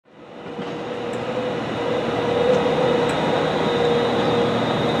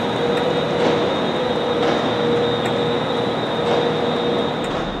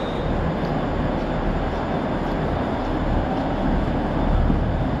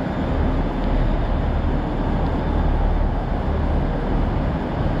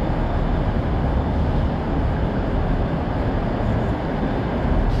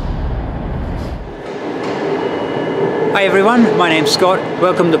Hi everyone, my name's Scott.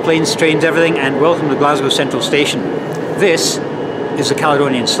 Welcome to Planes, Trains, Everything, and welcome to Glasgow Central Station. This is the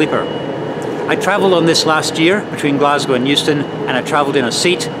Caledonian Sleeper. I travelled on this last year between Glasgow and Euston, and I travelled in a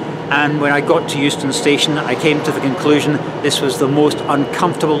seat, and when I got to Euston Station I came to the conclusion this was the most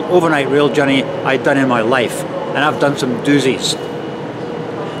uncomfortable overnight rail journey I'd done in my life, and I've done some doozies.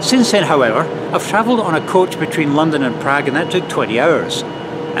 Since then, however, I've travelled on a coach between London and Prague, and that took 20 hours.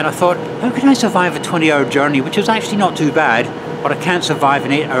 And I thought, how can I survive a 20-hour journey, which was actually not too bad, but I can't survive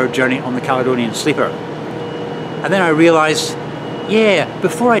an 8-hour journey on the Caledonian Sleeper. And then I realised, yeah,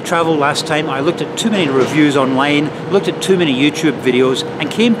 before I travelled last time I looked at too many reviews online, looked at too many YouTube videos,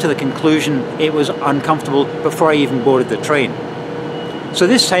 and came to the conclusion it was uncomfortable before I even boarded the train. So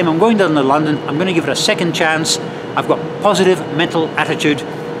this time I'm going down to London, I'm going to give it a second chance. I've got positive mental attitude,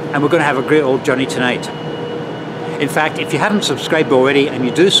 and we're going to have a great old journey tonight. In fact, if you haven't subscribed already and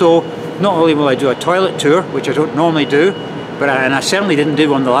you do so, not only will I do a toilet tour, which I don't normally do, and I certainly didn't do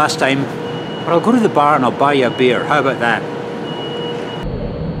one the last time, but I'll go to the bar and I'll buy you a beer. How about that?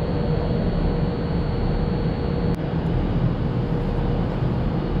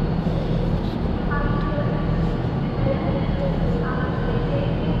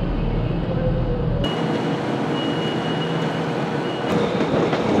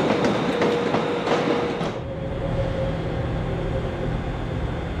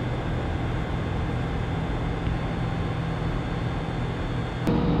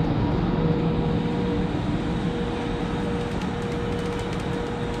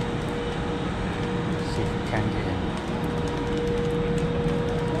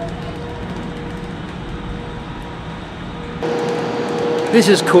 This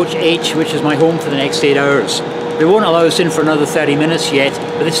is Coach H, which is my home for the next 8 hours. They won't allow us in for another 30 minutes yet,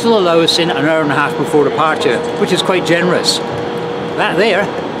 but they still allow us in an hour and a half before departure, which is quite generous. That there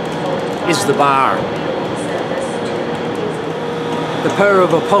is the bar. The power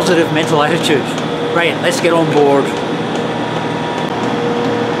of a positive mental attitude. Right, let's get on board.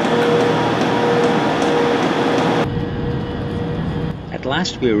 At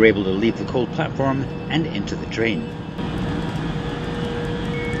last we were able to leave the cold platform and enter the train.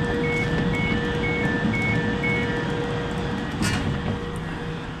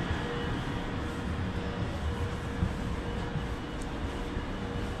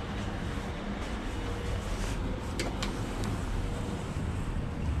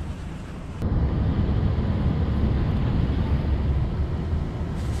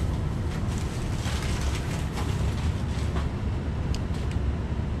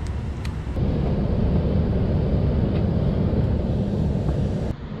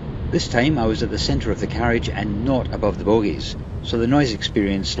 This time I was at the centre of the carriage and not above the bogies, so the noise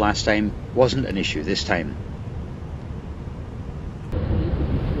experience last time wasn't an issue this time.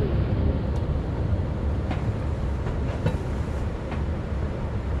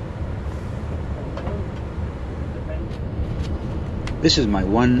 This is my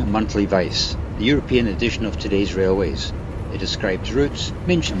one monthly vice, the European edition of Today's Railways. It describes routes,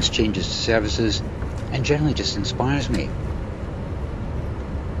 mentions changes to services, and generally just inspires me.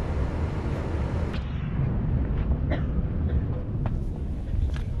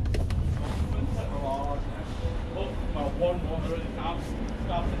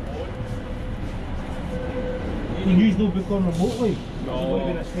 You usually book on remotely? No. Would have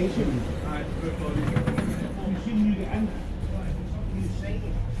been a station? You've seen you get in?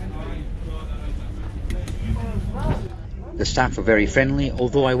 The staff were very friendly,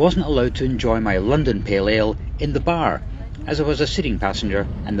 although I wasn't allowed to enjoy my London Pale Ale in the bar, as I was a sitting passenger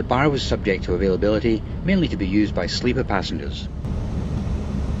and the bar was subject to availability, mainly to be used by sleeper passengers.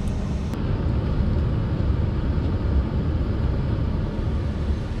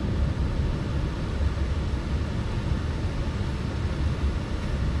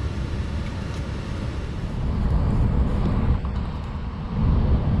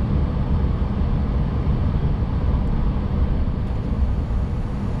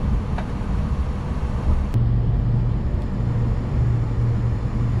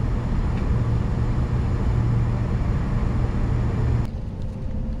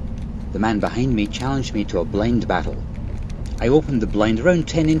 The man behind me challenged me to a blind battle. I opened the blind around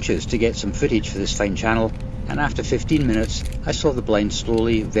 10 inches to get some footage for this fine channel, and after 15 minutes I saw the blind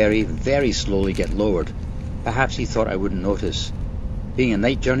slowly, very slowly get lowered. Perhaps he thought I wouldn't notice. Being a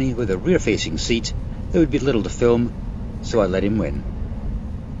night journey with a rear-facing seat, there would be little to film, so I let him win.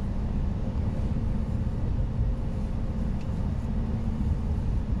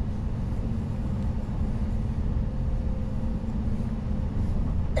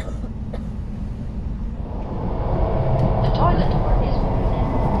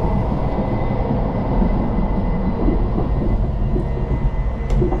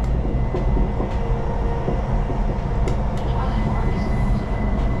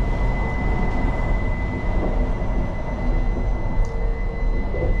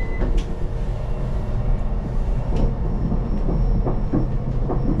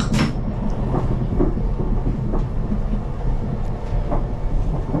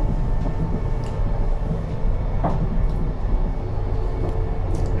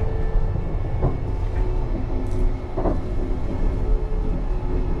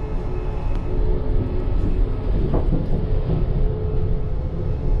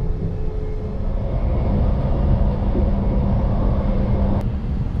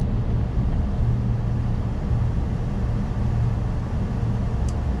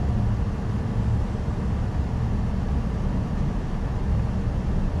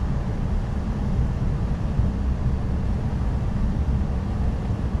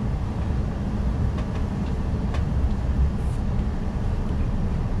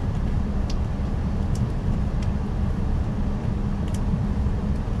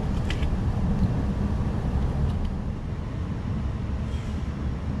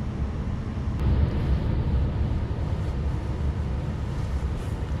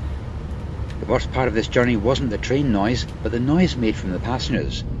 The worst part of this journey wasn't the train noise, but the noise made from the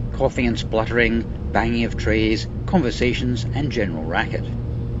passengers. Coughing and spluttering, banging of trays, conversations and general racket.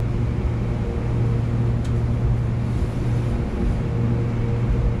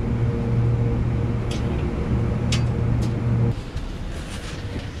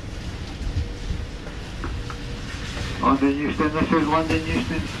 London Euston, this is London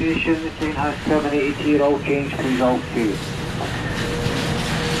Euston Station. The train has 780 here, all change, please all two.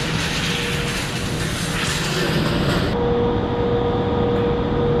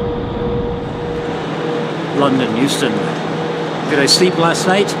 London Euston. Did I sleep last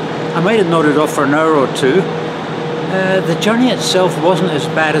night? I might have nodded off for an hour or two. The journey itself wasn't as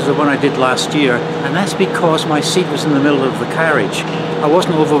bad as the one I did last year, and that's because my seat was in the middle of the carriage. I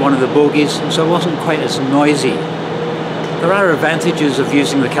wasn't over one of the bogies, so it wasn't quite as noisy. There are advantages of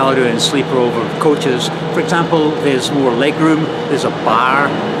using the Caledonian Sleeper over coaches. For example, there's more legroom, there's a bar,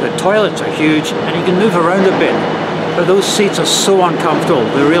 the toilets are huge, and you can move around a bit. But those seats are so uncomfortable,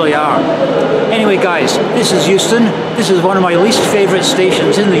 they really are. Anyway guys, this is Euston. This is one of my least favourite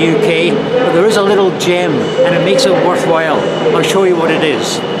stations in the UK, but there is a little gem and it makes it worthwhile. I'll show you what it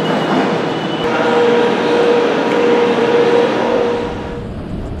is.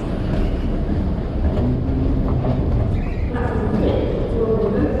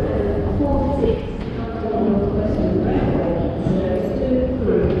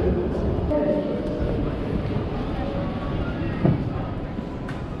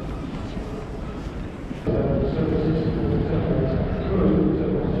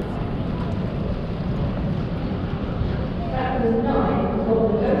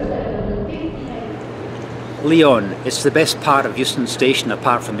 Lyon, it's the best part of Euston Station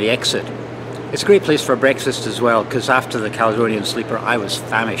apart from the exit. It's a great place for breakfast as well, because after the Caledonian Sleeper I was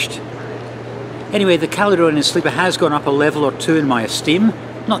famished. Anyway, the Caledonian Sleeper has gone up a level or two in my esteem.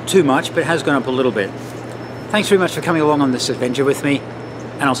 Not too much, but it has gone up a little bit. Thanks very much for coming along on this adventure with me,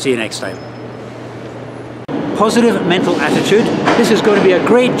 and I'll see you next time. Positive mental attitude. This is going to be a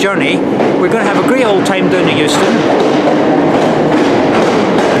great journey. We're going to have a great old time down to Euston.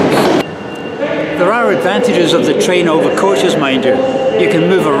 There are advantages of the train over coaches, mind you. You can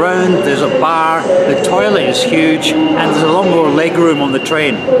move around, there's a bar, the toilet is huge, and there's a lot more legroom on the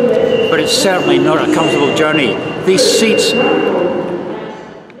train. But it's certainly not a comfortable journey. These seats